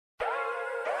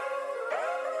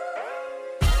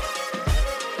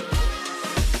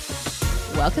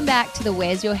Welcome back to the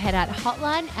Where's Your Head At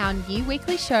Hotline, our new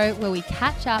weekly show where we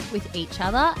catch up with each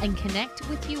other and connect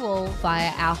with you all via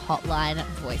our hotline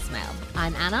voicemail.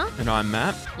 I'm Anna. And I'm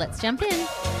Matt. Let's jump in.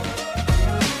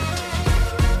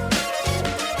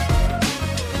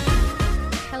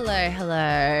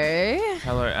 Hello.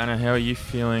 Hello, Anna. How are you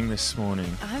feeling this morning?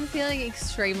 I'm feeling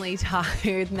extremely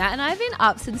tired. Matt and I have been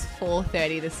up since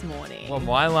 4:30 this morning. Well,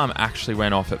 my alarm actually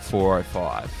went off at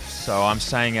 4:05. So I'm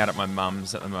staying out at my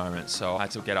mum's at the moment. So I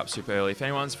had to get up super early. If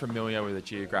anyone's familiar with a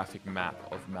geographic map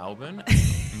of Melbourne,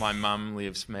 my mum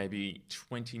lives maybe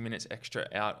 20 minutes extra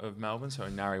out of Melbourne, so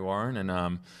in Narre Warren.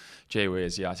 And gee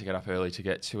whiz, yeah, I had to get up early to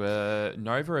get to a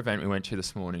Nova event we went to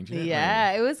this morning.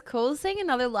 Yeah, it was cool seeing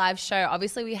another live show.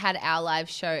 Obviously, we had our live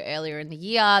show earlier in the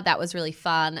year. That was really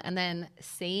fun. And then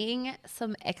seeing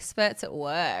some experts at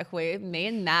work. Me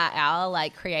and Matt, our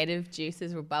creative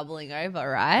juices were bubbling over,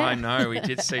 right? I know. We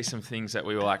did see some things that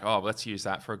we were like, oh, let's use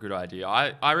that for a good idea.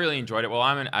 I really enjoyed it. Well,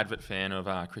 I'm an avid fan of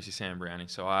Chrissy Sambrowning,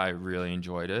 so I really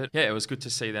enjoyed it. Yeah, it was good to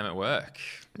see them at work.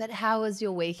 But how was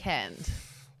your weekend?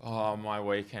 Oh, my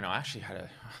weekend! I actually had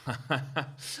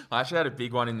a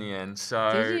big one in the end.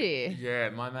 So did you? Yeah,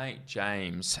 my mate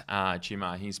James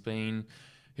Jimmer,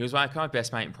 he was my kind of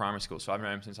best mate in primary school. So I've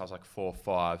known him since I was 4 or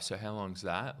 5. So how long's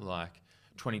that?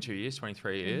 22 years,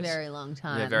 23 years. Very long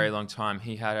time. Yeah, very long time.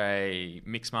 He had a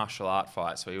mixed martial art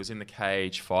fight, so he was in the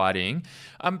cage fighting.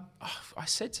 I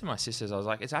said to my sisters, I was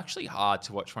like, it's actually hard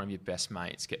to watch one of your best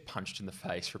mates get punched in the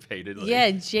face repeatedly. Yeah,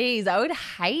 geez, I would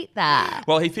hate that.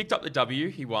 Well, he picked up the W.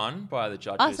 He won by the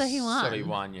judges. Oh, so he won. So he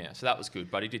won, yeah. So that was good,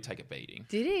 but he did take a beating.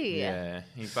 Did he? Yeah.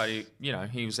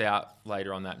 He was out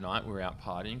later on that night. We were out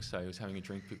partying, so he was having a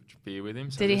drink beer with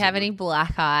him. So did he have any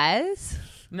black eyes?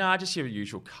 No, just your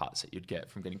usual cuts that you'd get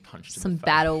from getting punched in the face. Some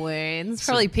battle wounds.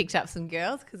 Probably picked up some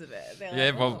girls because of it.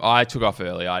 Yeah, well, I took off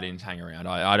early. I didn't hang around.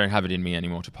 I don't have it in me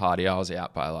anymore to party. I was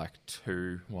out by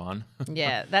 2, 1.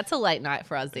 Yeah, that's a late night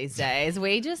for us these days.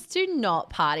 We just do not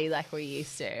party like we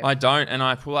used to. I don't, and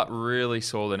I pull up really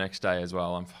sore the next day as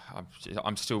well.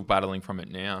 I'm still battling from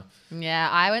it now. Yeah,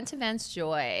 I went to Vance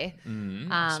Joy.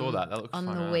 I saw that. That looked on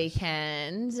fun the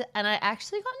weekend, and I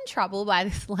actually got in trouble by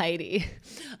this lady.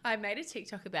 I made a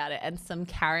TikTok about it, and some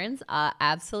Karens are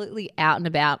absolutely out and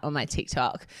about on my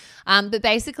TikTok. But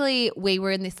basically, we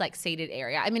were in this seated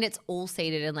area. I mean, it's all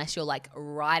seated unless you're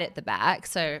right at the back.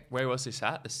 So where was this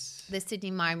at? The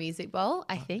Sydney My Music Bowl,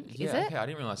 I think. Yeah, is it? Okay. I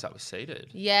didn't realise that was seated.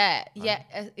 Yeah.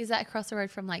 Is that across the road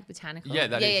from Botanical? Yeah,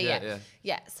 that is.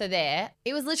 Yeah. So there,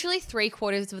 it was literally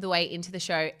 3/4 of the way into the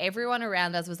show. Everyone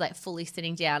around us was fully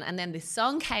sitting down, and then this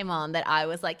song came on that I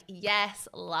was like, yes,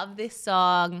 love this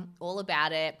song, all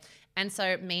about it. And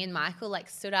so me and Michael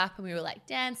stood up and we were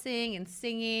dancing and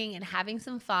singing and having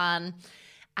some fun.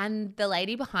 And the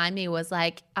lady behind me was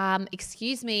like,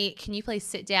 excuse me, can you please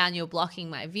sit down? You're blocking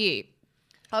my view.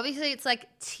 Obviously it's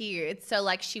tiered. So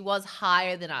she was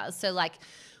higher than us. So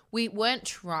we weren't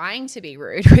trying to be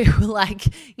rude. We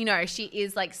were she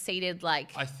is seated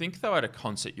I think though at a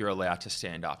concert you're allowed to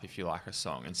stand up if you like a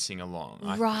song and sing along.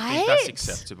 Right? I think that's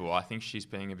acceptable. I think she's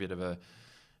being a bit of a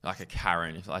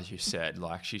Karen, as you said.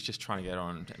 She's just trying to get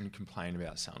on and complain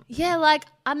about something. Yeah,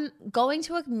 I'm going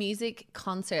to a music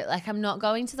concert. I'm not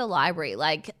going to the library.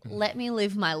 Let me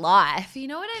live my life. You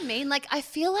know what I mean? I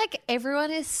feel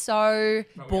everyone is so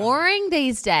boring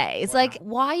these days.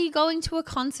 Why are you going to a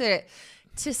concert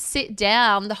to sit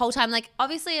down the whole time?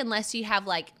 Obviously, unless you have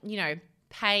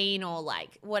pain or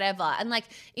whatever. And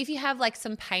if you have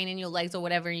some pain in your legs or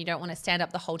whatever and you don't want to stand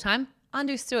up the whole time,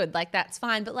 understood, that's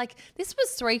fine. But this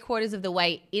was 3/4 of the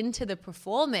way into the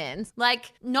performance.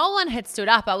 No one had stood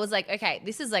up. I was okay,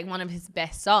 this is one of his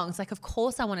best songs. Of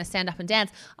course I want to stand up and dance.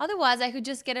 Otherwise I could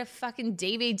just get a fucking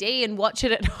DVD and watch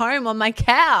it at home on my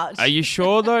couch. Are you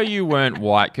sure though you weren't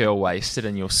white girl wasted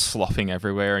and you're sloughing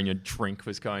everywhere and your drink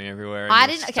was going everywhere and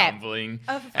you're stumbling?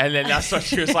 And then that's what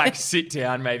she was sit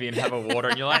down maybe and have a water,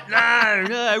 and you're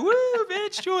no, woo,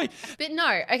 Vance Joy. But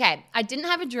no, okay, I didn't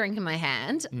have a drink in my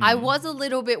hand. I was a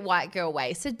little bit white girl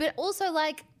wasted, but also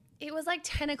it was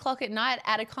 10 o'clock at night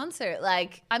at a concert.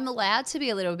 I'm allowed to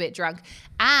be a little bit drunk.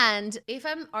 And if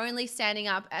I'm only standing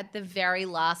up at the very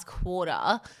last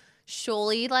quarter,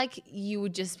 surely you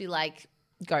would just be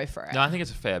go for it. No, I think it's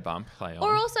a fair bump. Play on.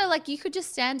 Or also you could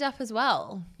just stand up as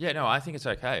well. Yeah, no, I think it's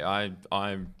okay.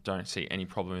 I don't see any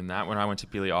problem in that. When I went to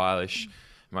Billie Eilish,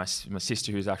 my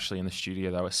sister, who's actually in the studio,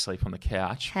 they were asleep on the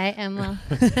couch. Hey, Emma.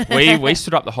 we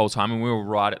stood up the whole time, and we were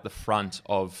right at the front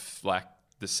of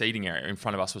the seating area. In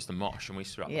front of us was the mosh, and we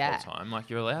stood up the whole time. Like,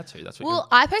 you're allowed to. That's what. Well,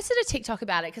 I posted a TikTok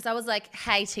about it because I was like,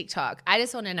 "Hey, TikTok, I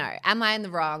just want to know: am I in the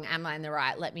wrong? Am I in the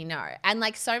right? Let me know." And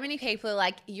like, so many people are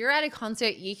like, "You're at a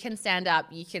concert, you can stand up,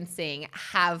 you can sing,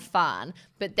 have fun,"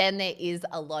 but then there is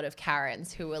a lot of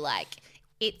Karens who were like,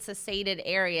 "It's a seated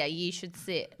area, you should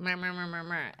sit." And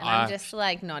I'm just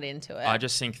like not into it. I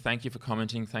just think, thank you for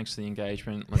commenting. Thanks for the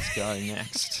engagement. Let's go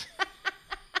next.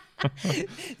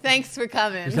 Thanks for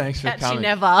coming. Thanks for Catch coming. you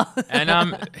never. And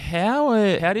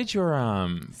how did your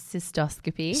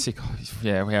cystoscopy?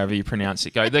 However you pronounce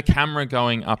it, go? The camera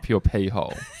going up your pee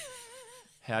hole.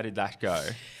 How did that go?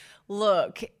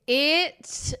 Look, the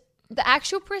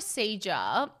actual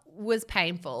procedure was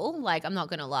painful. Like, I'm not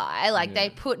going to lie. Like,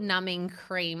 they put numbing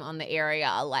cream on the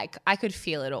area. Like, I could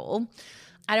feel it all.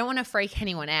 I don't want to freak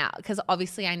anyone out because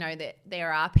obviously I know that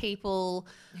there are people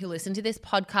who listen to this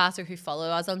podcast or who follow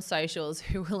us on socials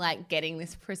who are like getting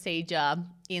this procedure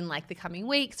in like the coming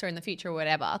weeks or in the future or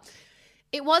whatever.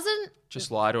 It wasn't... Just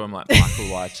lie to him like Michael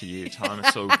lied to you. Tell him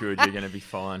it's all good. You're going to be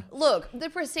fine. Look, the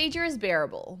procedure is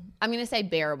bearable. I'm going to say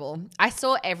bearable. I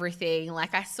saw everything.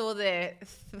 Like I saw the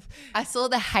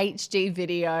HD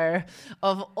video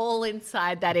of all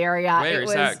inside that area. Where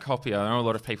is that copy? I know a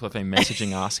lot of people have been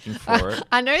messaging asking for it.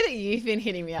 I know that you've been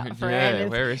hitting me up for it. Yeah,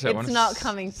 where is it? It's not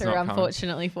coming through,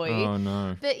 unfortunately, for you. Oh,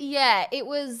 no. But yeah, it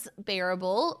was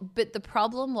bearable. But the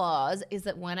problem is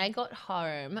that when I got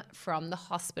home from the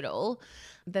hospital,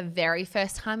 the very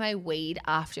first time I weed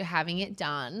after having it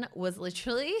done was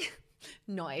literally,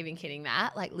 not even kidding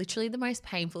that, like literally the most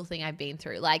painful thing I've been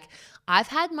through. Like I've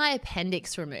had my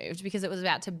appendix removed because it was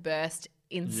about to burst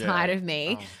inside of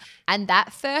me. Oh. And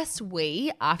that first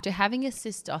wee after having a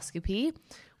cystoscopy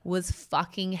was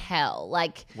fucking hell.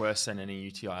 Like worse than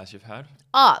any UTIs you've had?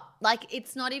 Oh, like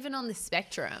it's not even on the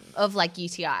spectrum of like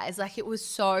UTIs. Like it was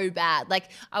so bad. Like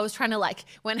I was trying to like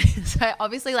when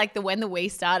the wee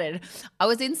started, I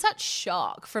was in such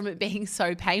shock from it being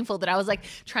so painful that I was like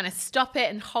trying to stop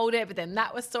it and hold it, but then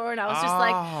that was sore and I was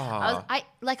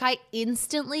just I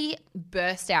instantly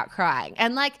burst out crying.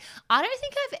 And like I don't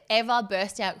think I've ever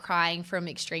burst out crying from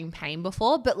extreme pain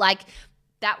before, but like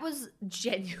that was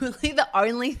genuinely the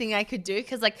only thing I could do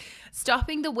because, like,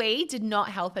 stopping the wee did not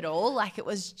help at all. Like, it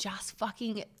was just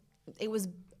it was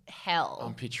hell.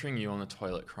 I'm picturing you on the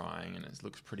toilet crying and it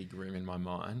looks pretty grim in my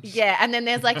mind. Yeah, and then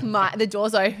there's, like, the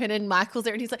door's open and Michael's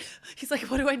there and he's like,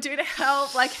 what do I do to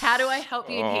help? Like, how do I help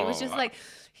you? And he was just like...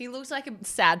 He looked like a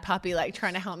sad puppy, like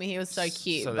trying to help me. He was so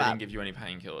cute. So they didn't give you any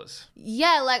painkillers?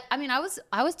 Yeah, like I mean, I was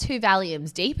 2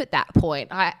 Valiums deep at that point.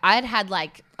 I had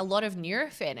like a lot of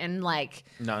Nurofen and like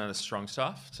none of the strong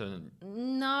stuff to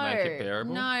make it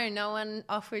bearable. No one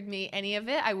offered me any of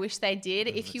it. I wish they did.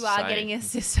 If you are getting a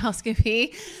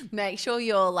cystoscopy, make sure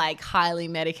you're like highly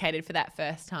medicated for that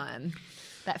first time.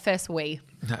 That first wee.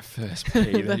 That first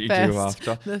pee that you do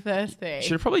after. The first pee.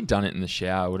 Should have probably done it in the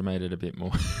shower. Would have made it a bit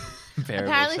more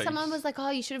bearable. Apparently someone was like,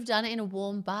 oh, you should have done it in a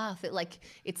warm bath.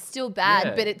 It's still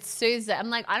bad, but it soothes it.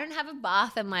 I'm like, I don't have a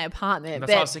bath in my apartment.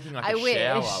 That's what I was thinking, like a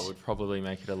shower would probably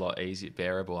make it a lot easier,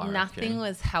 bearable, I Nothing reckon.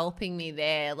 was helping me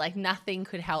there. Like nothing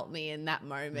could help me in that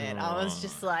moment. I was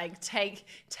just like, take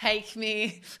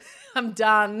me. I'm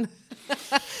done.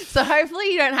 So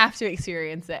hopefully you don't have to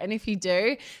experience it. And if you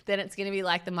do, then it's going to be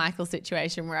like the Michael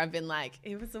situation where I've been like,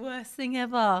 it was the worst thing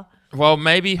ever. Well,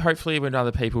 maybe hopefully when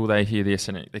other people, they hear this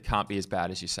and it can't be as bad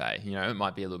as you say. You know, it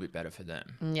might be a little bit better for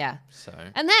them. Yeah. So.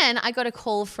 And then I got a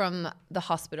call from the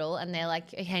hospital and they're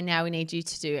like, okay, now we need you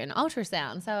to do an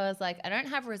ultrasound. So I was like, I don't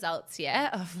have results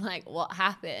yet of like what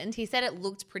happened. He said it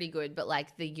looked pretty good, but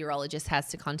like the urologist has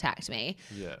to contact me.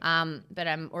 Yeah. But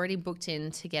I'm already booked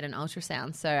in to get an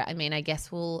ultrasound. So, I mean, I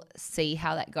guess we'll see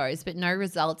how that goes, but no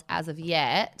results as of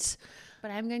yet.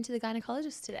 But I'm going to the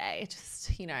gynecologist today,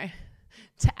 just, you know,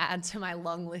 to add to my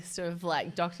long list of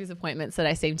like doctor's appointments that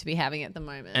I seem to be having at the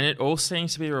moment. And it all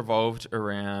seems to be revolved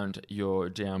around your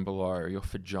down below, your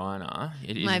vagina.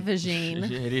 My vagine.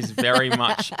 It is very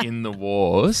much in the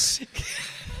wars.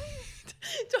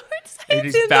 Don't say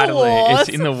it's in the wars. It's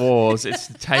in the wars. It's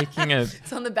taking a...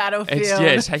 It's on the battlefield.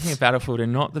 It's taking a battlefield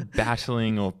and not the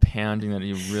battling or pounding that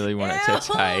you really want it to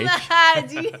take.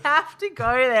 Lads, you have to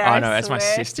go there. I know, that's my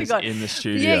sister's in the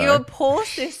studio. Yeah, your poor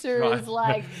sister is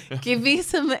like, give me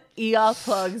some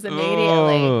earplugs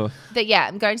immediately. Oh. But yeah,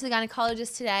 I'm going to the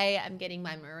gynecologist today. I'm getting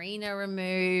my Mirena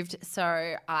removed.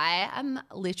 So I am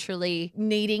literally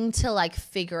needing to like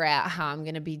figure out how I'm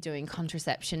going to be doing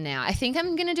contraception now. I think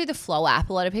I'm going to do the Flow app.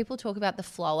 A lot of people talk about the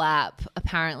Flow app.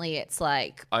 Apparently it's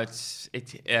like... It's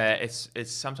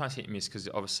sometimes hit and miss because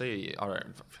obviously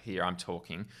I'm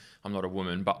talking. I'm not a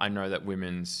woman, but I know that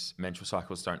women's menstrual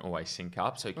cycles don't always sync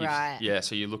up. So it gives, Right.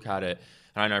 so you look at it,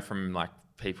 and I know from like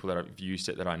people that have used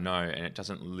it that I know, and it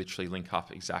doesn't literally link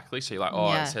up exactly. So you're like,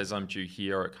 Yeah. it says I'm due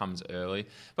here, or it comes early.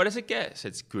 But as a guess,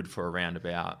 it's good for a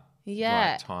roundabout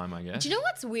time, I guess. Do you know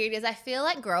what's weird is I feel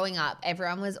like growing up,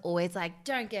 everyone was always like,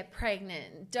 don't get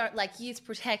pregnant, don't like use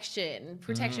protection.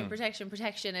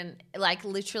 And like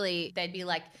literally they'd be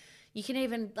like, you can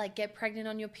even like get pregnant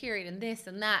on your period and this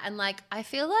and that. And like, I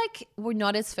feel like we're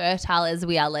not as fertile as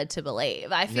we are led to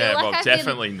believe. I feel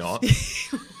definitely not.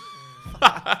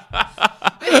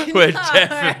 We're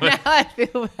definitely. Now I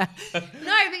feel bad. No,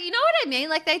 but you know what I mean?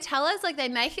 Like they tell us, like they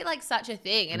make it like such a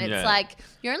thing. And it's like,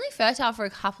 you're only fertile for a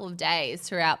couple of days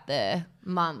throughout the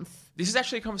month. This is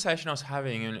actually a conversation I was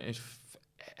having, and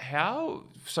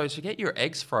so to get your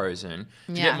eggs frozen,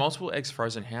 to get multiple eggs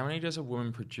frozen, how many does a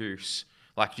woman produce?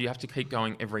 Like, do you have to keep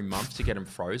going every month to get them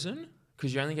frozen?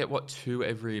 Because you only get, 2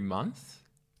 every month?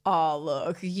 Oh,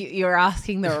 look, you're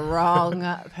asking the wrong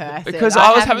person. Because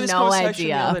I was having this no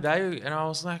conversation idea. the other day, and I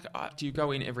was like, do you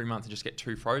go in every month and just get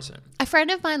 2 frozen? A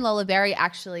friend of mine, Lola Berry,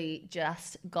 actually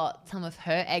just got some of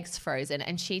her eggs frozen,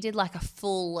 and she did like a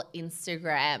full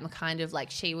Instagram kind of like,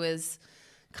 she was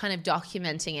kind of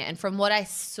documenting it. And from what I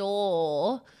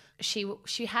saw...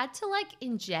 She had to like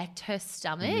inject her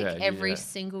stomach every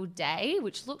single day,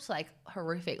 which looked like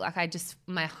horrific. Like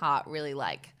my heart really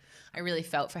I really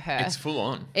felt for her. It's full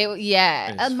on.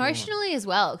 Emotionally as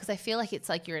well, because I feel like it's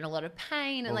like you're in a lot of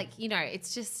pain and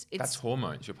it's that's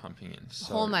hormones you're pumping in.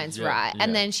 So, hormones, right? Yeah.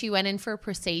 And then she went in for a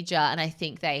procedure, and I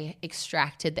think they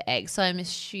extracted the egg. So I'm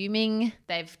assuming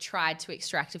they've tried to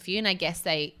extract a few, and I guess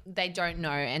they don't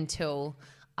know until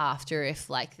after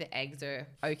if like the eggs are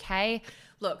okay.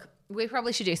 Look, we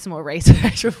probably should do some more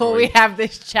research before we have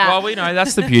this chat. Well, we know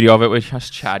that's the beauty of it. We're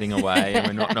just chatting away and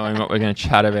we're not knowing what we're going to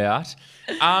chat about.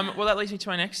 Well, that leads me to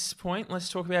my next point. Let's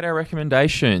talk about our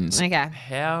recommendations. Okay.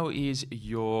 How is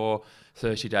your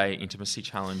 30-day intimacy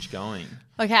challenge going?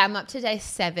 Okay, I'm up to day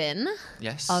 7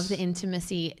 of the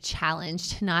intimacy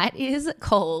challenge. Tonight is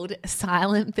called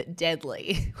Silent but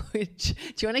Deadly, which,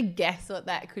 do you want to guess what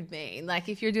that could mean? Like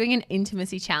if you're doing an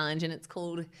intimacy challenge and it's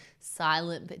called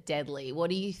Silent but Deadly, what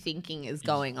are you thinking is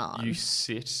going on? You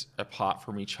sit apart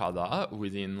from each other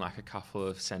within like a couple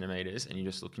of centimeters, and you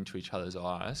just look into each other's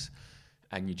eyes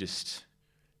and you just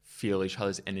feel each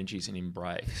other's energies and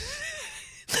embrace.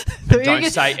 And don't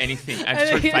say anything. And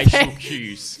just with facial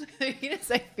cues. You're going to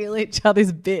say feel each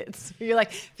other's bits. You're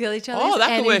like, feel each other's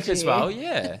that energy. could work as well,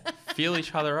 yeah. Feel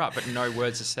each other up, but no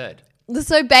words are said.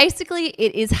 So basically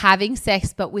it is having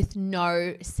sex but with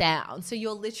no sound. So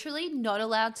you're literally not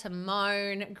allowed to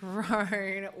moan,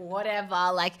 groan,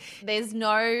 whatever. Like there's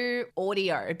no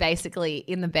audio basically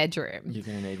in the bedroom. You're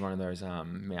going to need one of those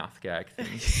mouth gag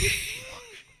things.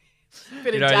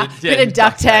 Bit of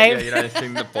duct tape. Yeah, the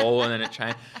thing, the ball, and then it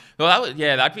changes. Well,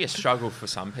 that'd be a struggle for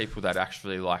some people that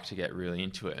actually like to get really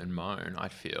into it and moan, I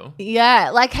feel.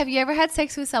 Yeah. Like, have you ever had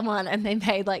sex with someone and they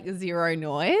made like 0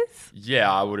 noise?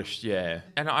 Yeah, I would have. Yeah.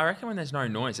 And I reckon when there's no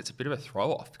noise, it's a bit of a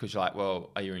throw off because you're like,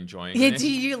 well, are you enjoying this?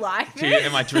 Do you like this?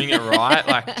 Am I doing it right?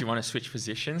 Like, do you want to switch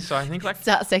positions? So I think like...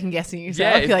 Start second guessing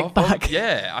yourself. You're like, fuck.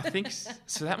 Yeah, I think...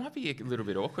 So that might be a little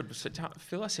bit awkward. So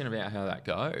fill us in about how that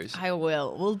goes. I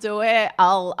will. We'll do it.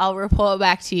 I'll report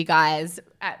back to you guys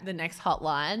at the next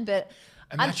hotline. But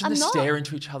imagine stare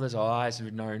into each other's eyes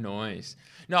with no noise.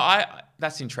 No,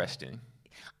 that's interesting.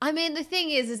 I mean, the thing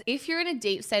is if you're in a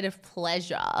deep state of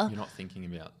pleasure, you're not thinking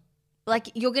about, like,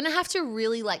 you're gonna have to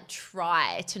really like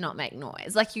try to not make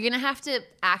noise. Like you're gonna have to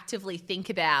actively think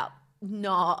about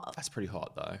not. That's pretty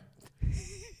hot though.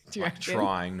 Do you like reckon?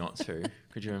 Trying not to.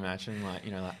 Could you imagine like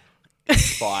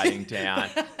biting down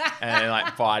and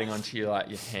like biting onto your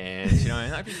hands?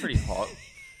 That'd be pretty hot.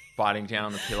 Biting down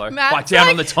on the pillow. Bite down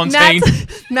on the tontine.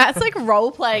 Matt's like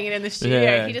role playing it in the studio.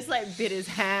 Yeah. He just like bit his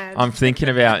hand. I'm thinking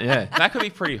about, that could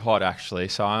be pretty hot actually.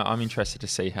 So I'm interested to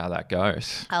see how that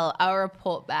goes. I'll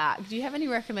report back. Do you have any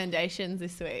recommendations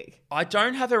this week? I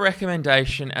don't have a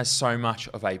recommendation as so much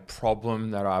of a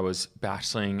problem that I was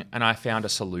battling, and I found a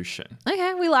solution.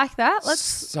 Okay, we like that.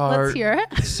 Let's hear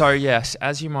it. So yes,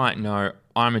 as you might know,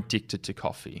 I'm addicted to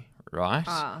coffee, right?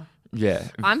 Yeah.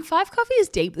 I'm 5 coffees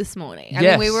deep this morning. I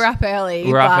Yes. mean, we were up early.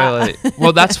 We're up early.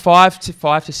 Well, that's 5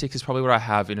 to 6 is probably what I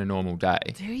have in a normal day.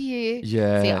 Do you?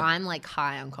 Yeah. See, I'm like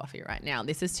high on coffee right now.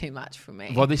 This is too much for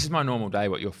me. Well, this is my normal day,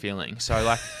 what you're feeling. So,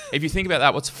 like, if you think about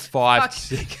that, what's 5 to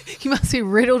 6? You must be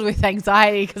riddled with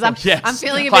anxiety because I'm Yes.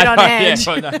 feeling a bit on edge.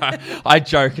 Yeah, well, no, I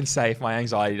joke and say if my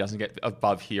anxiety doesn't get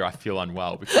above here, I feel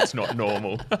unwell because it's not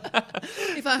normal.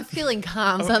 If I'm feeling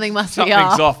calm, something must be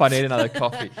Something's off. off. I need another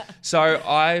coffee. So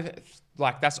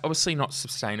that's obviously not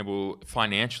sustainable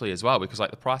financially as well, because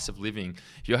like the price of living,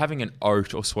 if you're having an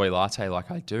oat or soy latte like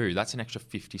I do, that's an extra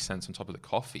 50 cents on top of the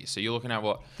coffee. So you're looking at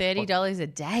what? $30 a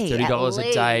day. $30 at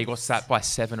a day. least. What's that by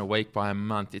 7 a week, by a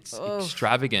month? It's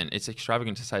extravagant. It's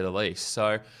extravagant to say the least.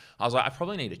 So I was like, I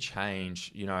probably need a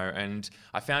change, and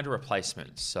I found a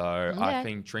replacement. So I've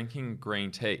been drinking green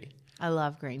tea. I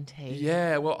love green tea.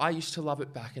 Yeah, well, I used to love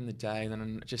it back in the day, and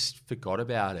then I just forgot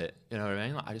about it. You know what I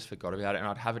mean? Like, I just forgot about it, and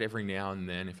I'd have it every now and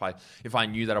then. If I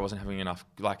knew that I wasn't having enough,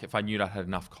 like if I knew that I had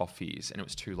enough coffees and it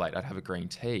was too late, I'd have a green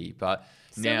tea. But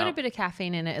Still now got a bit of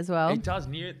caffeine in it as well. it does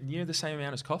near the same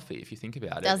amount as coffee if you think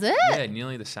about it. Does it? Yeah,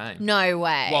 nearly the same. No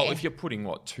way. Well, if you're putting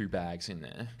 2 bags in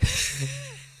there.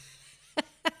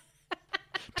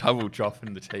 Double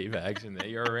dropping the tea bags in there,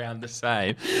 you're around the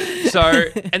same. So,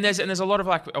 and there's a lot of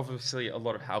obviously a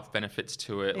lot of health benefits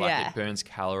to it. Like it burns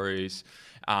calories.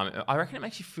 I reckon it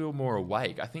makes you feel more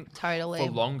awake. I think Totally.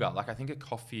 for longer. Like I think a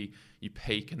coffee, you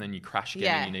peak and then you crash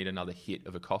again and you need another hit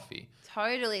of a coffee.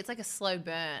 Totally. It's like a slow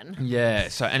burn. Yeah.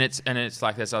 So and it's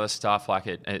like there's other stuff like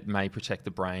it may protect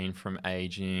the brain from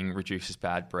aging, reduces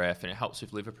bad breath, and it helps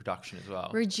with liver production as well.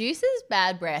 Reduces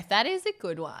bad breath. That is a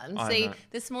good one. I See, know.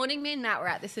 this morning me and Nat were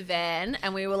at this event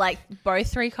and we were like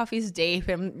both 3 coffees deep,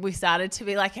 and we started to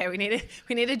be like, hey, we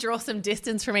need to draw some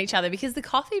distance from each other because the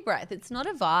coffee breath, it's not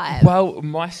a vibe. Well,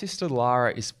 my sister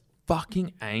Lara is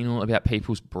fucking anal about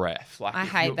people's breath. Like I if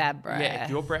hate your- bad breath. Yeah, if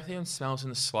your breath even smells in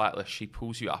the slightest, she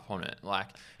pulls you up on it. Like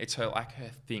it's her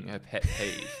thing, her pet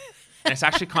peeve. And it's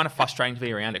actually kind of frustrating to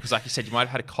be around it because, like you said, you might have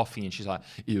had a coffee and she's like,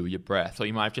 ew, your breath. Or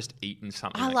you might have just eaten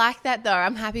something. I like that though.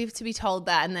 I'm happy to be told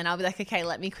that, and then I'll be like, okay,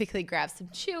 let me quickly grab some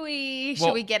Chewy. Should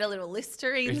Well, we get a little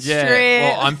Listerine Yeah, strip?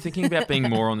 well, I'm thinking about being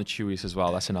more on the Chewies as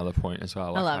well. That's another point as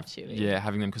well. I love Chewy. Yeah,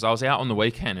 having them because I was out on the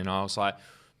weekend and I was like,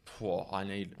 I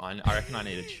reckon I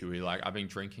need a Chewy. Like I've been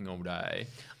drinking all day.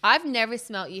 I've never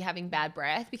smelt you having bad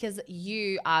breath because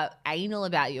you are anal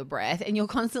about your breath and you're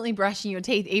constantly brushing your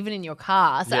teeth even in your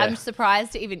car. So Yeah. I'm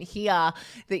surprised to even hear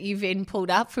that you've been pulled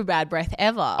up for bad breath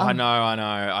ever. I know.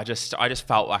 I just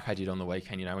felt like I did on the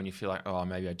weekend, when you feel like, oh,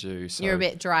 maybe I do. So You're a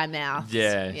bit dry mouthed.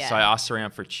 Yeah. So I asked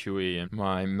around for a Chewy, and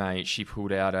my mate, she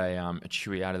pulled out a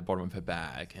Chewy out of the bottom of her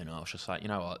bag, and I was just like, you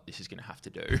know what, this is gonna have to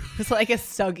do. It's like a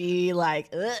soggy, like,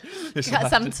 This got will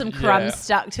some have to- crumbs yeah.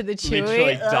 stuck to the chewy.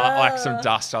 Literally, like some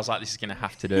dust. I was like, this is gonna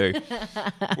have to do.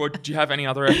 Well, do you have any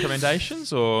other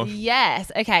recommendations or?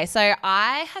 Yes. Okay. So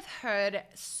I have heard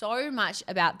so much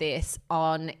about this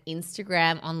on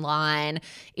Instagram, online.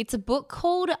 It's a book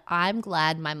called I'm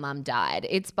Glad My Mum Died.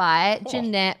 It's by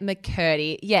Jeanette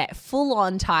McCurdy. Yeah, full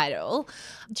on title.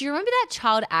 Do you remember that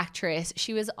child actress?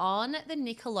 She was on the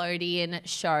Nickelodeon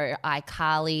show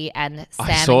iCarly and Sam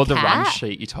I saw and the run Cat.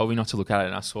 sheet. You told me not to look at it,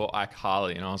 and I saw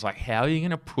iCarly, and I was like, how are you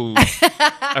going to pull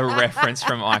a reference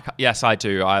from iCarly? Yes, I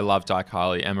do. I loved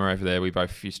iCarly. Emma over there, we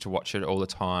both used to watch it all the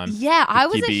time. Yeah, I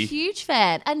was Gibby. a huge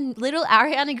fan. And little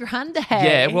Ariana Grande.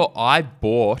 Yeah, well, I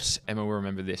bought, Emma will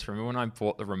remember this. Remember when I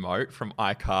bought the remote from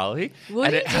iCarly?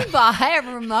 What And did you buy?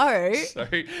 A remote? So, how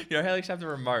they used to have the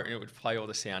remote and it would play all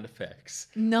the sound effects?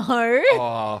 No.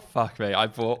 Oh, fuck me. I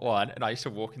bought one and I used to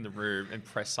walk in the room and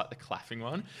press like the clapping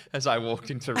one as I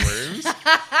walked into rooms.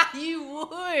 You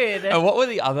would. And what were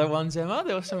the other ones, Emma?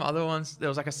 There were some other ones. There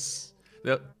was like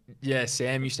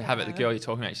Sam used to have it. The girl you're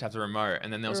talking about used to have the remote.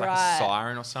 And then there was like Right. a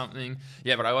siren or something.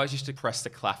 Yeah, but I always used to press the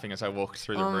clapping as I walked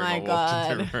through the Oh room. my I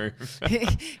walked into God. the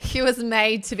room. He was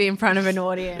made to be in front of an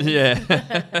audience.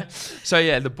 Yeah. So,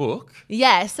 yeah, the book.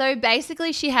 Yeah, so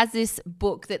basically she has this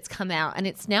book that's come out and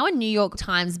it's now a New York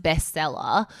Times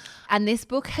bestseller, and this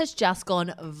book has just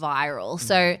gone viral.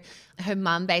 So her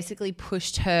mum basically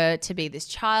pushed her to be this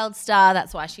child star.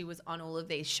 That's why she was on all of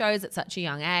these shows at such a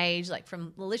young age, like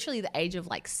from literally the age of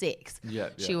like 6. Yeah,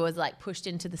 She yeah. was like pushed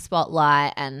into the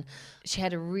spotlight, and she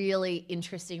had a really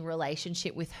interesting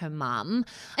relationship with her mum.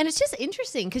 And it's just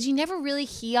interesting because you never really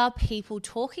hear people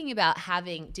talking about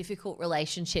having difficult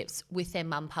relationships with their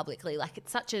mum publicly. Like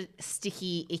it's such a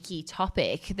sticky, icky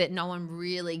topic that no one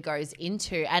really goes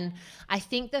into. And I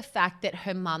think the fact that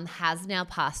her mum has now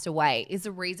passed away is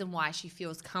the reason why why she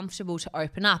feels comfortable to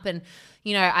open up. And,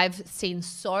 you know, I've seen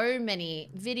so many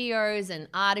videos and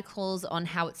articles on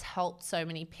how it's helped so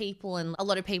many people, and a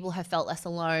lot of people have felt less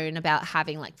alone about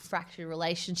having like fractured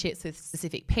relationships with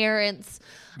specific parents.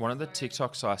 One of the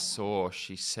TikToks I saw,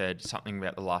 she said something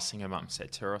about the last thing her mum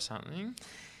said to her or something.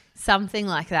 Something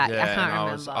like that. Yeah, I can't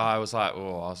and remember. I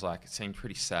was like, it seemed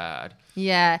pretty sad.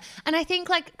 Yeah. And I think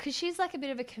like, because she's like a bit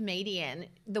of a comedian,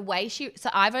 the way so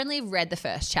I've only read the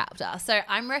first chapter. So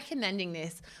I'm recommending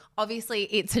this. Obviously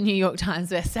it's a New York Times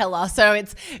bestseller. So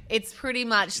it's pretty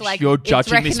much like you're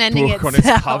judging this book on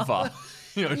its cover.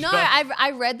 No,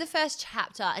 I read the first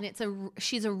chapter, and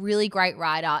she's a really great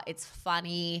writer. It's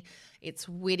funny, it's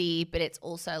witty, but it's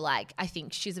also like, I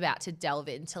think she's about to delve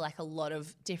into like a lot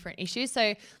of different issues.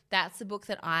 So that's the book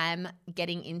that I'm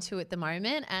getting into at the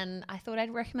moment, and I thought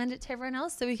I'd recommend it to everyone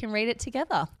else so we can read it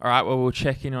together. All right, well, we'll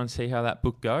check in on see how that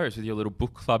book goes with your little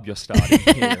book club you're starting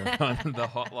here on the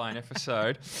Hotline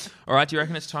episode. All right, do you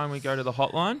reckon it's time we go to the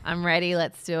hotline? I'm ready.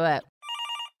 Let's do it.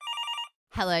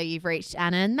 Hello, you've reached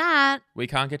Anna and Matt, We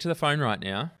can't get to the phone right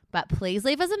now. but please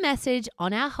leave us a message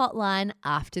on our hotline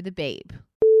after the beep.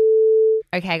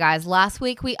 Okay, guys, last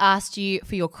week we asked you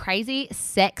for your crazy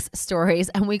sex stories,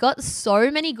 and we got so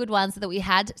many good ones that we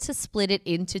had to split it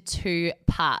into 2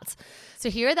 parts. So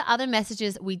here are the other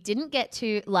messages we didn't get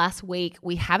to last week.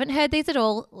 We haven't heard these at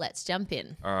all. Let's jump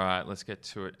in. All right, let's get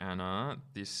to it, Anna.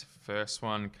 This first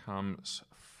one comes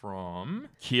from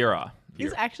Kira.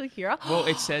 Is actually Kira? Well,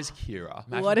 it says Kira.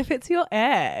 Imagine- What if it's your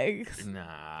ex?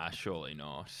 Nah, surely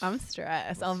not. I'm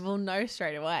stressed. We'll know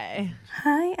straight away.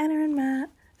 Hi, Anna and Matt.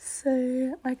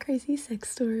 So, my crazy sex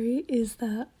story is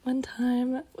that one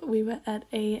time we were at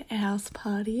a house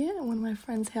party at one of my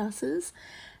friend's houses,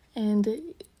 and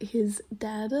his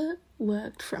dad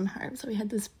worked from home. So, we had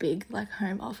this big, like,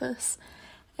 home office,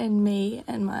 and me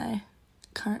and my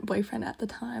current boyfriend at the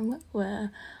time were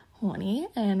horny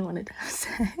and wanted to have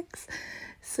sex.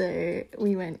 So,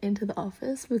 we went into the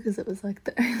office because it was, like,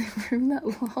 the only room that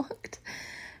locked.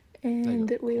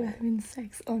 And we were having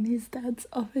sex on his dad's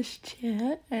office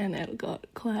chair, and it got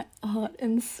quite hot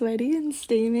and sweaty and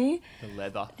steamy. The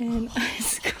leather. And I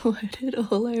squirted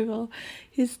all over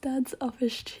his dad's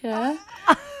office chair,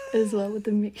 as well with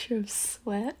a mixture of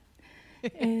sweat.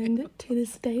 And to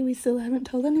this day, we still haven't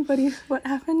told anybody what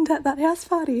happened at that house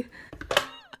party.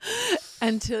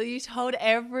 Until you told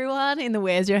everyone in the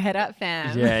Where's Your Head At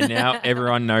fam. Yeah, now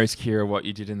everyone knows, Kira, what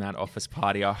you did in that office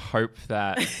party. I hope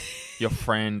that your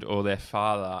friend or their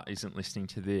father isn't listening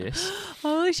to this.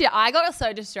 Holy shit. I got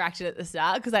so distracted at the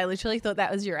start because I literally thought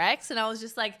that was your ex, and I was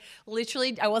just like,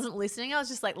 literally, I wasn't listening. I was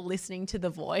just like listening to the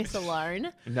voice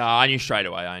alone. No, I knew straight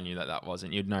away. I knew that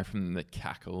wasn't. You'd know from the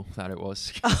cackle that it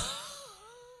was.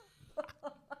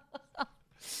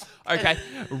 Okay,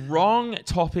 wrong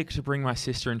topic to bring my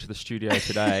sister into the studio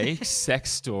today.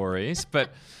 Sex stories,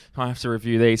 but I have to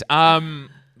review these.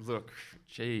 Look,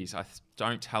 geez,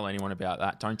 don't tell anyone about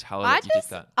that. Don't tell her that you did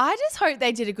that. I just hope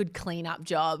they did a good cleanup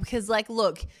job because, like,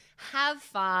 look, have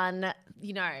fun.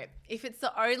 You know, if it's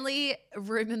the only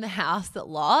room in the house that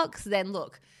locks, then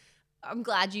look, I'm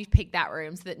glad you picked that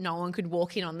room so that no one could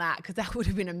walk in on that, because that would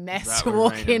have been a mess That to would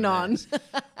walk have been in a on. mess.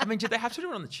 I mean, did they have to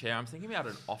do it on the chair? I'm thinking about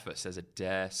an office as a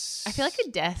desk. I feel like a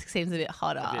desk seems a bit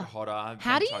hotter. A bit hotter.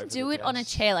 How do bent you over do the it on a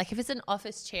desk. chair? Like if it's an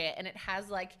office chair and it has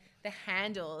like the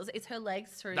handles, it's her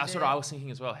legs through. That's what I was thinking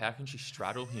as well. How can she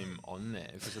straddle him on there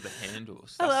because of the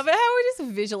handles? I love it how we're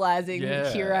just visualizing Yeah.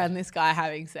 Kira and this guy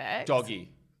having sex.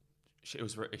 Doggy. She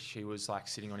was like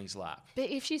sitting on his lap. But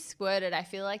if she squirted, I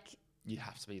feel like, You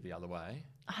have to be the other way.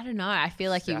 I don't know. I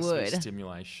feel like you That's the would.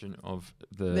 stimulation of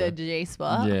The G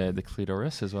spot. yeah, the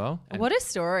clitoris as well. And- What a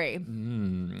story.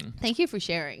 Mm. Thank you for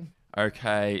sharing.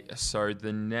 Okay, so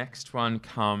the next one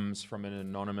comes from an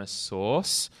anonymous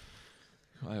source.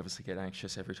 I obviously get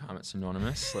anxious every time it's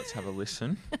anonymous. Let's have a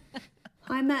listen.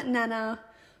 Hi Matt and Anna.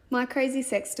 My crazy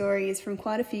sex story is from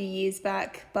quite a few years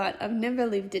back, but I've never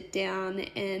lived it down,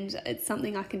 and it's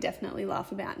something I can definitely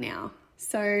laugh about now.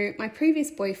 So my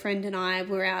previous boyfriend and I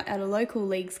were out at a local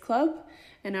leagues club,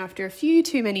 and after a few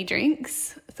too many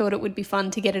drinks, thought it would be fun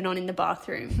to get it on in the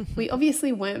bathroom. We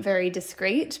obviously weren't very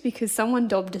discreet because someone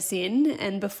dobbed us in,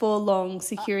 and before long,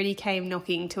 security came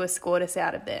knocking to escort us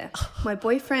out of there. My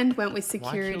boyfriend went with Why kill the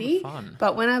security, fun?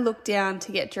 but when I looked down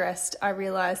to get dressed, I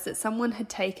realised that someone had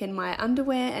taken my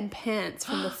underwear and pants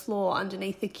from the floor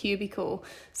underneath the cubicle.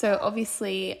 So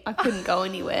obviously I couldn't go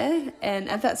anywhere, and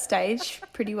at that stage,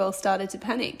 pretty well started to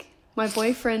panic. My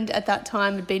boyfriend at that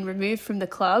time had been removed from the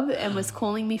club and was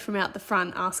calling me from out the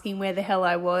front asking where the hell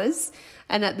I was.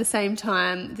 And at the same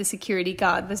time, the security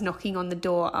guard was knocking on the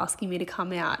door asking me to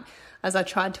come out as I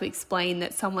tried to explain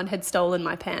that someone had stolen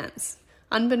my pants.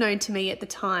 Unbeknown to me at the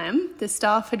time, the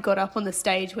staff had got up on the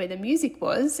stage where the music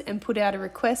was and put out a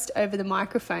request over the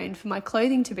microphone for my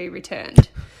clothing to be returned.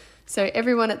 So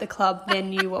everyone at the club then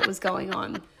knew what was going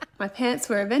on. My pants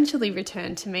were eventually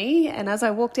returned to me, and as I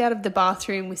walked out of the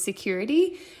bathroom with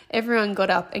security, everyone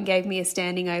got up and gave me a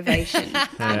standing ovation.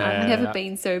 And I've never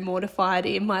been so mortified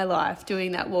in my life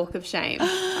doing that walk of shame.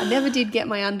 I never did get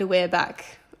my underwear back,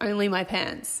 only my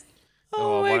pants.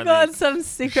 Oh my God, some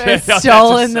sicko has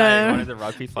stolen them. One of the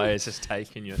rugby players has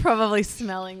taken you. Probably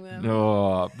smelling them.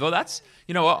 Oh, well, that's,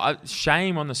 you know what,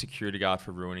 shame on the security guard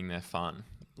for ruining their fun.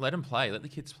 Let them play. Let the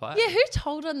kids play. Yeah, who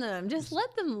told on them? Just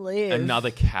let them live. Another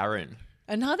Karen.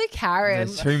 Another Karen.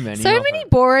 There's too many. So many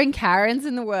boring Karens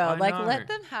in the world. I Like, know. let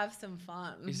them have some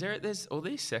fun. There's all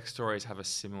these sex stories have a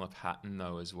similar pattern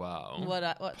though as well.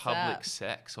 What's Public that?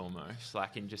 sex almost,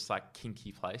 like in just like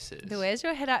kinky places. The Where's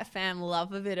Your Head At fam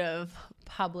love a bit of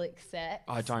public sex.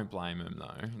 I don't blame them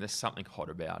though. There's something hot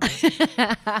about it.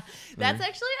 That's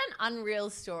actually an unreal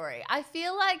story. I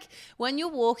feel like when you're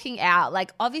walking out,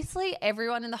 like obviously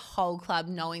everyone in the whole club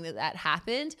knowing that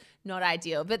happened, not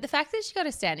ideal. But the fact that she got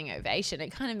a standing ovation,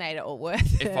 it kind of made it all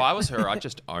worth it. If I was her, I'd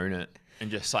just own it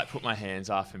and just like put my hands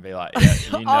up and be like,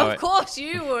 yeah, you know Of course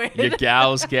you would. Your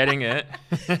gal's getting it.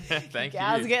 Thank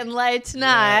Gal's you. get's laid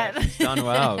tonight. Yeah, she's done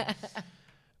well.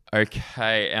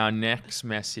 Okay, our next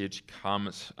message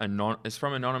is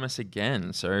from Anonymous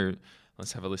again. So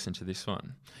let's have a listen to this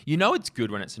one. You know it's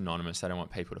good when it's anonymous. They don't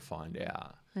want people to find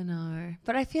out. I know.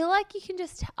 But I feel like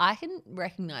I can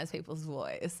recognize people's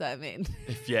voice. I mean,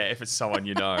 If it's someone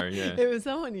you know, yeah. if it's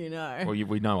someone you know. Well,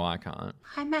 we know I can't.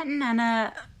 Hi, Matt and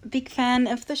Anna. Big fan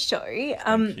of the show. you.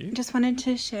 Just wanted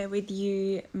to share with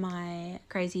you my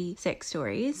crazy sex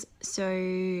stories.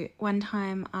 So one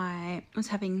time I was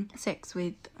having sex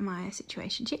with my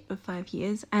situationship of 5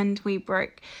 years, and we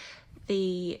broke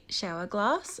the shower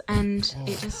glass and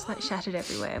it just like shattered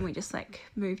everywhere, and we just like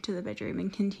moved to the bedroom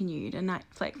and continued. And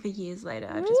like for years later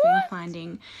I've just been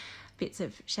finding bits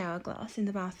of shower glass in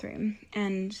the bathroom,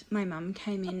 and my mum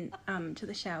came in to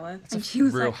the shower and she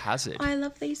was real like, hazard. I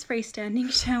love these freestanding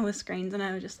shower screens, and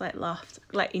I was just like laughed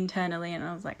like internally, and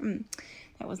I was like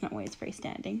that was not always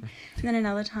freestanding. And then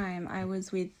another time I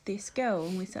was with this girl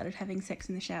and we started having sex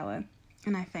in the shower,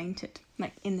 and I fainted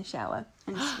like in the shower,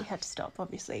 and we had to stop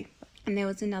obviously. And there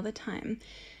was another time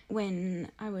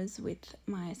when I was with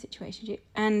my situationship,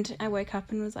 and I woke up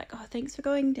and was like, oh, thanks for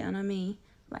going down on me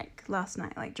like last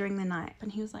night, like during the night. And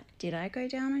he was like, did I go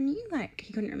down on you? Like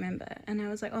he couldn't remember. And I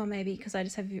was like, oh, maybe because I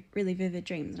just have really vivid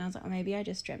dreams. And I was like, oh, maybe I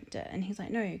just dreamt it. And he's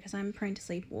like, no, because I'm prone to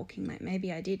sleepwalking. Like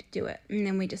maybe I did do it. And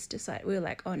then we just decided, we were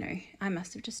like, oh no, I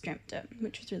must have just dreamt it,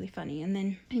 which was really funny. And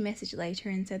then he messaged later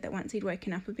and said that once he'd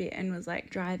woken up a bit and was like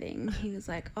driving, he was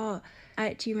like, oh, I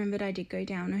actually remembered I did go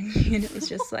down on you. And it was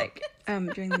just like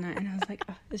during the night. And I was like,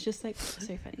 oh, it's just like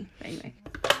so funny. But anyway.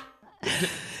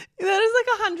 That is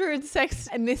like 100 sex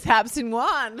mishaps in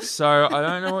one. So I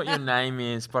don't know what your name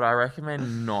is, but I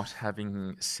recommend not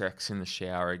having sex in the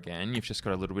shower again. You've just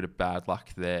got a little bit of bad luck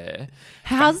there.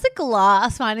 How's the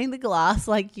glass, finding the glass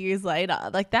like years later?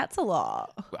 Like that's a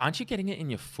lot. Aren't you getting it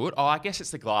in your foot? Oh, I guess it's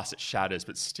the glass that shatters,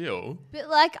 but still. But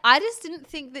like I just didn't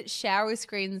think that shower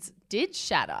screens did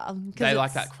shatter. They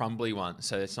like that crumbly one,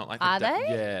 so it's not like... Are they?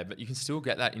 Yeah, but you can still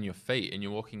get that in your feet and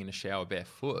you're walking in a shower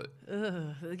barefoot.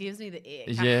 Ugh, it gives me the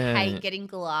ick. Yeah. I hate getting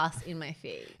glass in my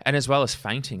feet. And as well as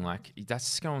fainting, like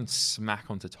that's going smack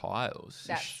onto tiles.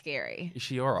 That's scary. Is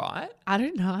she all right? I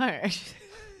don't know.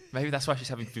 Maybe that's why she's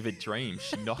having vivid dreams.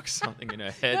 She knocks something in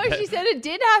her head. No, she said it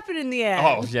did happen in the end.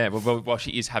 Oh, yeah. Well,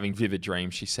 she is having vivid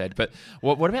dreams, she said. But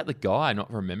what about the guy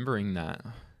not remembering that?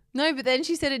 No, but then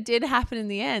she said it did happen in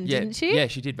the end, Yeah, didn't she? Yeah,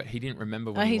 she did, but he didn't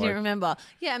remember when Oh, he woke. didn't remember.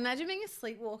 Yeah, imagine being a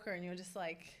sleepwalker and you're just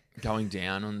like... Going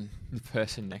down on the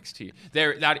person next to you.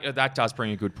 That does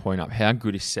bring a good point up. How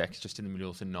good is sex just in the middle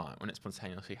of the night when it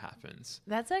spontaneously happens?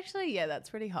 That's actually, yeah, that's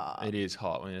pretty hot. It is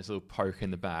hot when there's a little poke in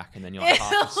the back and then you're like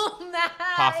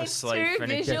half asleep. It's too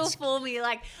and it visual gets... for me.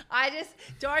 Like, I just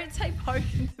don't say poke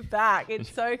in the back.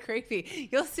 It's so creepy.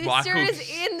 Your sister Michael's-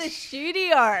 is in the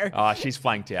studio. Oh, she's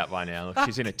flanked out by now. Look,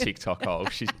 she's in a TikTok hole.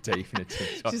 She's deep in a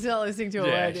TikTok. She's not listening to a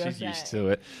Yeah, word you're she's saying. used to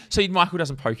it. So Michael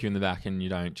doesn't poke you in the back and you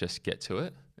don't just get to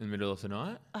it in the middle of the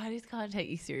night? I just can't take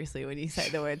you seriously when you say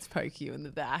the words poke you in the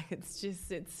back. It's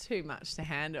too much to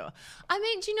handle. I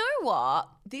mean, do you know what?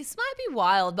 This might be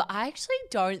wild, but I actually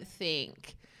don't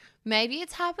think Maybe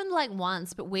it's happened like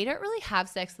once, but we don't really have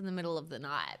sex in the middle of the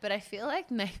night. But I feel like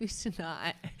maybe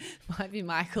tonight might be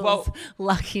Michael's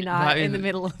lucky night in the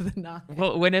middle of the night.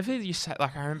 Well, whenever you say,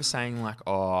 like, I remember saying, like,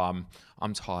 oh,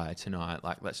 I'm tired tonight.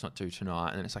 Like, let's not do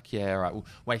tonight. And it's like, yeah, all right, well,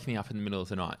 wake me up in the middle of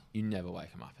the night. You never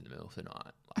wake him up in the middle of the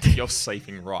night. Like, you're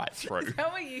sleeping right through. Is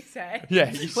that what you say?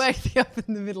 Yeah. Wake me up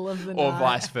in the middle of the night. Or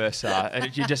vice versa.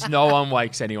 And no one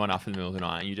wakes anyone up in the middle of the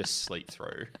night and you just sleep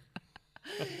through.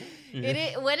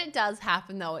 When it does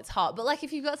happen though, it's hot. But like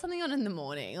if you've got something on in the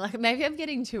morning, like maybe I'm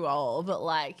getting too old, but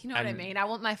like, you know what I mean? I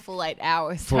want my full 8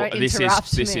 hours. Don't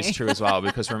interrupt me. This is true as well,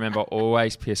 because remember,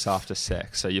 always piss after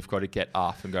sex. So you've got to get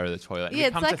up and go to the toilet. Yeah,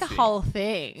 it's like a whole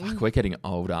thing. Fuck, we're getting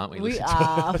old, aren't we? We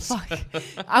are. Fuck.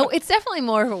 It's definitely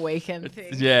more of a weekend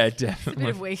thing. Yeah, definitely. It's a bit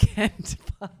of weekend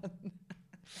fun.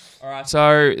 All right.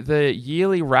 So the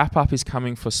yearly wrap up is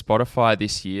coming for Spotify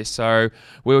this year. So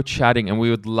we were chatting and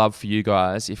we would love for you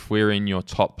guys, if we're in your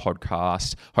top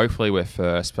podcast, hopefully we're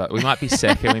first, but we might be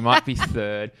second, we might be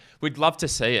third. We'd love to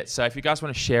see it. So if you guys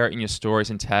want to share it in your stories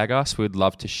and tag us, we'd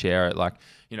love to share it. Like,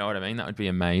 you know what I mean? That would be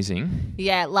amazing.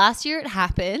 Yeah, last year it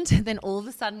happened. Then all of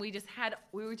a sudden we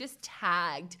were just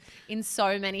tagged in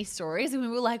so many stories and we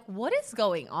were like, what is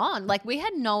going on? Like we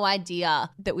had no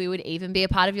idea that we would even be a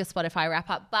part of your Spotify wrap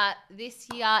up. But this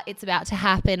year it's about to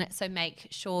happen. So make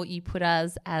sure you put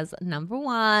us as number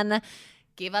 1.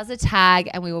 Give us a tag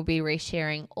and we will be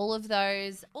resharing all of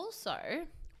those. Also,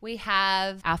 we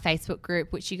have our Facebook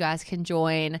group, which you guys can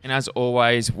join. And as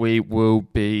always, we will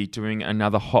be doing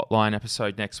another hotline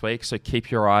episode next week. So keep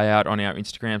your eye out on our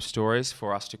Instagram stories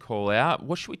for us to call out.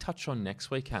 What should we touch on next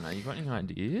week, Hannah? You got any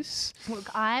ideas? Look,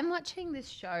 I'm watching this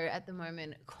show at the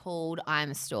moment called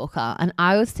I'm a Stalker. And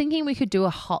I was thinking we could do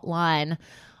a hotline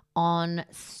on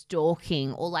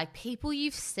stalking or like people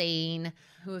you've seen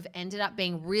who have ended up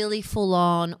being really full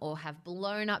on or have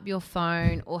blown up your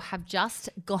phone or have just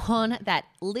gone that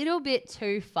little bit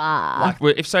too far.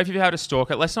 Like, if you had a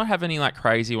stalker, let's not have any like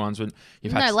crazy ones when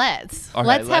you've had. No, let's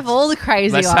have all the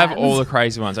crazy ones. Let's have all the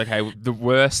crazy ones. Okay, the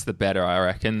worse the better, I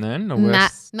reckon. Then the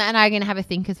worse. Matt and I are going to have a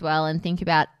think as well and think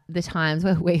about the times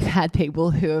where we've had people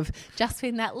who have just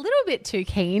been that little bit too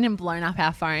keen and blown up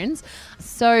our phones.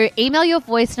 So email your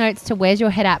voice notes to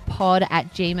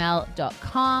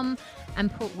where'syourheadatpod@gmail.com and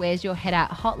put Where's Your Head At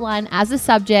hotline as a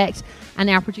subject, and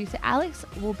our producer Alex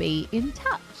will be in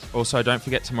touch. Also, don't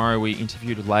forget tomorrow we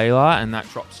interviewed Layla, and that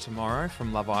drops tomorrow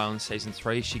from Love Island Season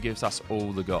 3. She gives us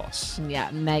all the goss. Yeah,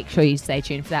 make sure you stay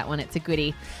tuned for that one. It's a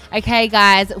goodie. Okay,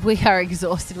 guys, we are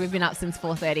exhausted. We've been up since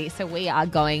 4:30, so we are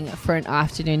going for an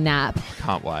afternoon nap.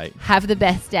 Can't wait. Have the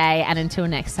best day, and until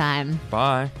next time.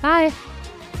 Bye. Bye.